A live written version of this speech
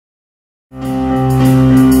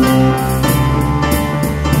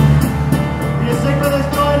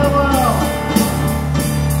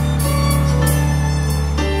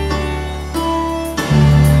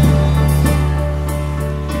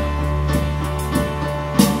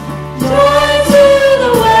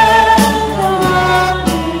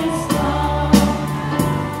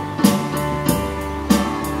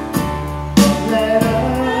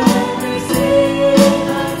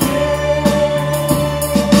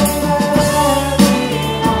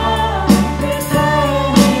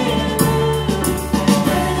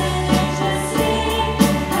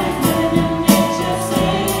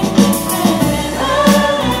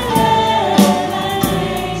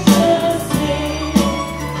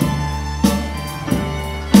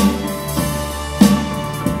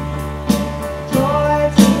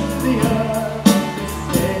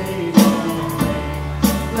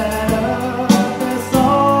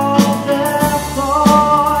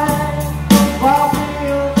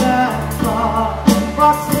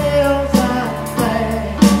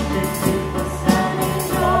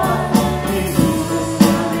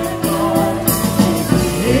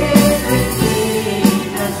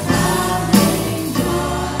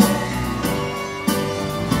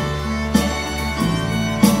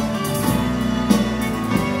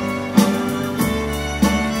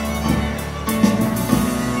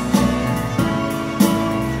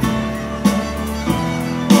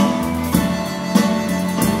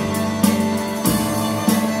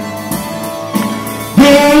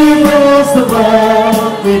fills the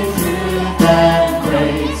world with truth and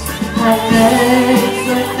grace, and makes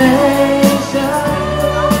the nations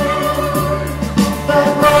the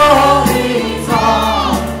glories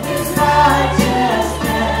of His righteousness,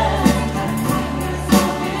 and wonders of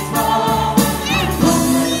His love, and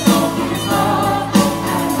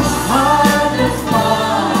wonders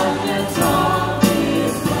of His love, and wonders of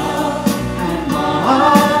His love, and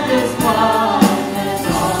wonders of His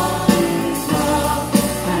love, and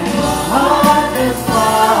wonders of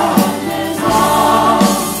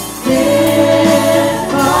His love.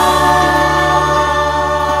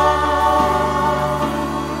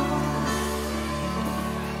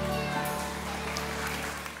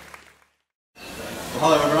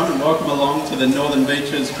 Hello everyone and welcome along to the Northern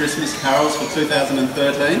Beaches Christmas Carols for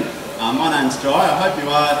 2013. My name's Jai. I hope you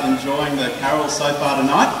are enjoying the carols so far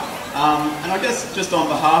tonight. And I guess just on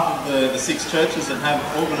behalf of the 6 churches that have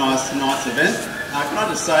organised tonight's event, can I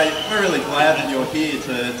just say we're really glad that you're here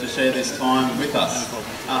to share this time with us.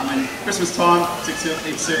 And Christmas time, it's an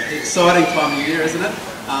exciting time of year, isn't it?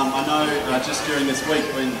 I know just during this week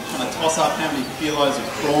we're trying to toss up how many kilos of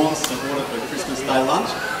prawns to order for Christmas Day lunch.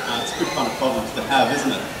 It's a good kind of problem to have,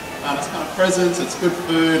 isn't it? It's kind of presents, it's good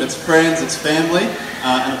food, it's friends, it's family,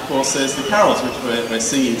 and of course there's the carols which we're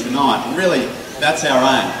singing tonight. And really, that's our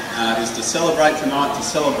aim, is to celebrate tonight, to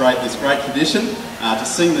celebrate this great tradition, to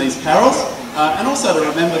sing these carols, and also to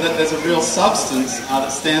remember that there's a real substance that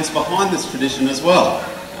stands behind this tradition as well.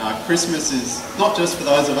 Christmas is not just for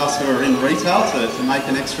those of us who are in retail to make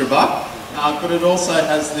an extra buck, but it also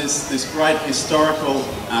has this great historical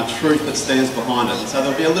truth that stands behind it. And so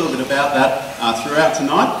there'll be a little bit about that throughout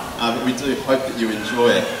tonight, but we do hope that you enjoy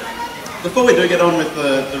it. Before we do get on with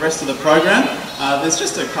the rest of the program, there's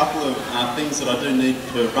just a couple of things that I do need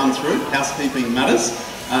to run through, housekeeping matters.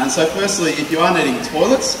 And so firstly, if you are needing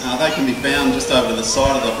toilets, they can be found just over to the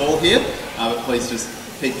side of the hall here, but please just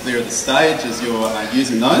keep clear of the stage as you're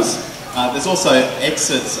using those. There's also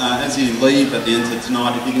exits as you leave at the end of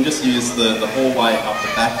tonight. If you can just use the hallway up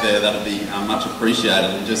the back there, that'll be much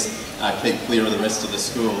appreciated, and just keep clear of the rest of the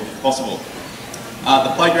school if possible.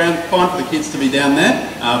 The playground, fine for the kids to be down there,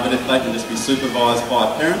 but if they can just be supervised by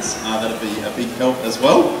parents, that'll be a big help as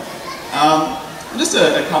well. Just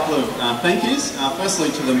a couple of thank yous.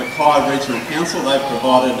 Firstly to the Mackay Regional Council. They've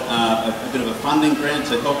provided a bit of a funding grant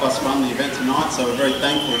to help us run the event tonight, so we're very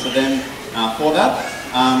thankful to them for that.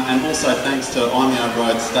 And also thanks to Imeo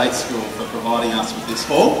Road State School for providing us with this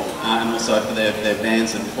hall, and also for their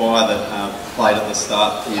bands and choir that played at the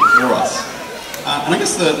start here for us. And I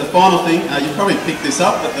guess the final thing, you probably picked this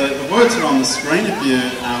up, but the words are on the screen if you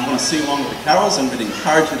want to sing along with the carols, and we'd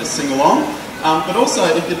encourage you to sing along. But also,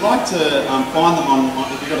 if you'd like to find them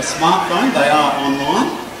if you've got a smartphone, they are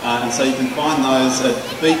online, and so you can find those at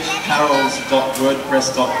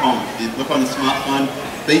beachcarols.wordpress.com. If you look on your smartphone,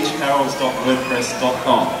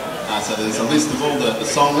 beachcarols.wordpress.com. So there's a list of all the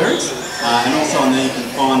song lyrics, and also on there you can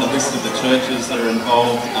find a list of the churches that are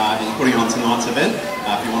involved in putting on tonight's event.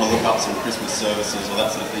 If you want to look up some Christmas services or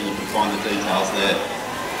that sort of thing, you can find the details there.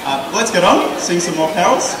 Let's get on, sing some more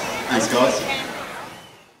carols. Thanks guys.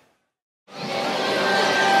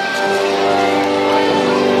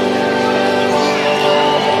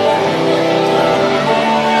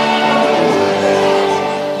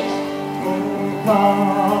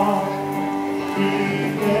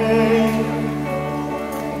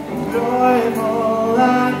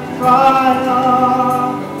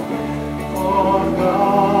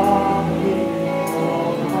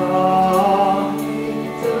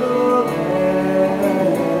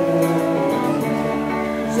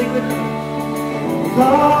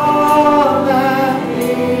 Oh,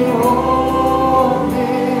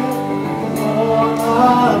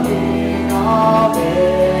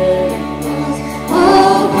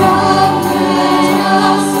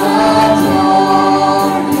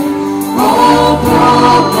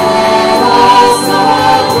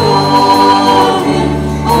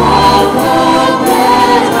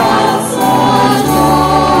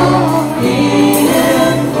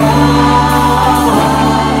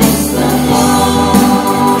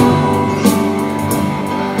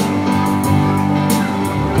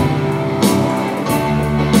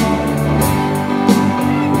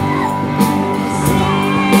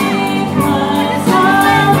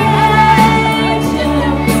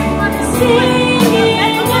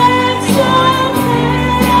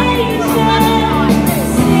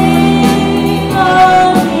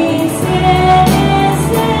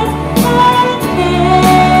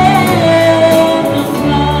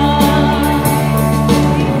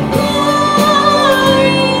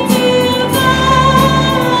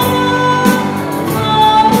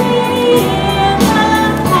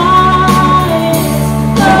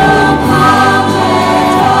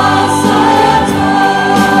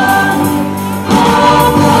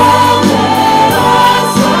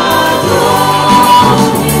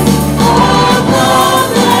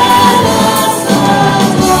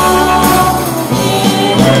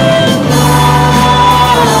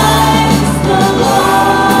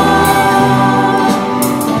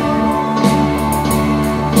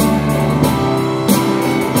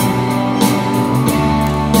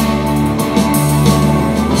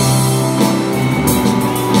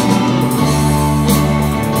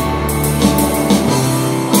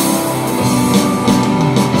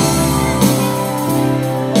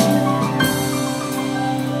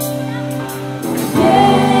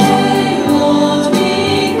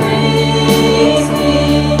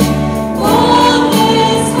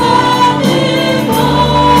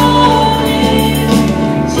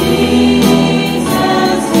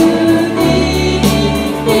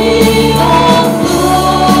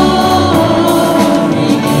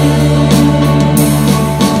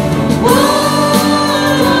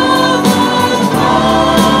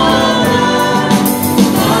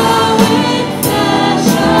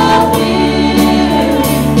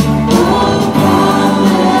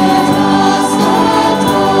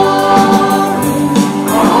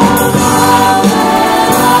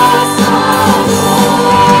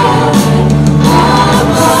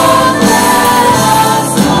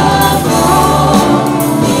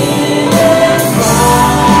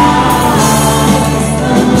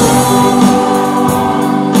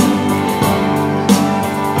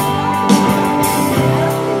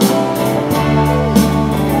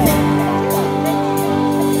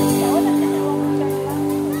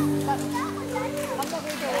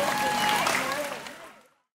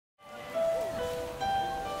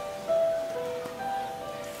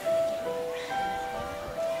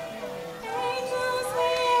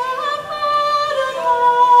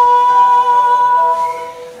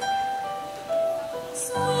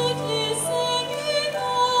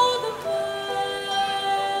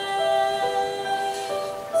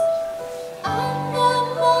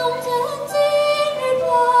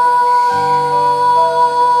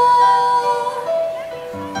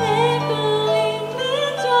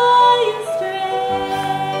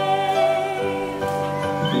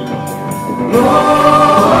 Lord,